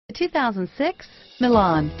2006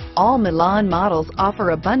 Milan. All Milan models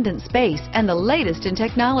offer abundant space and the latest in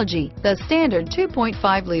technology. The standard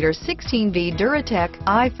 2.5-liter 16V Duratec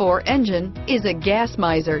i4 engine is a gas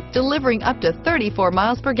miser, delivering up to 34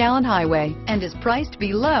 miles per gallon highway and is priced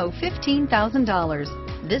below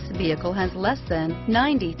 $15,000. This vehicle has less than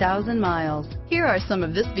 90,000 miles. Here are some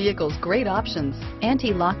of this vehicle's great options: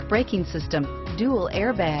 anti-lock braking system, dual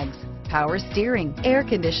airbags, power steering, air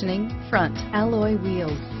conditioning, front alloy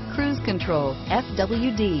wheels, cruise control,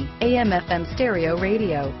 FWD, AM/FM stereo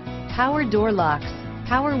radio, power door locks,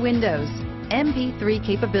 power windows, MP3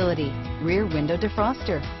 capability, rear window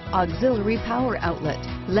defroster, auxiliary power outlet,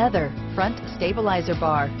 leather, front stabilizer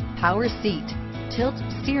bar, power seat, tilt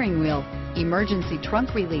steering wheel, emergency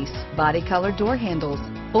trunk release, body color door handles,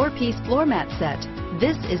 4-piece floor mat set.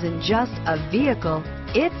 This isn't just a vehicle,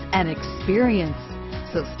 it's an experience.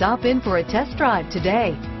 So stop in for a test drive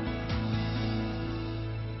today.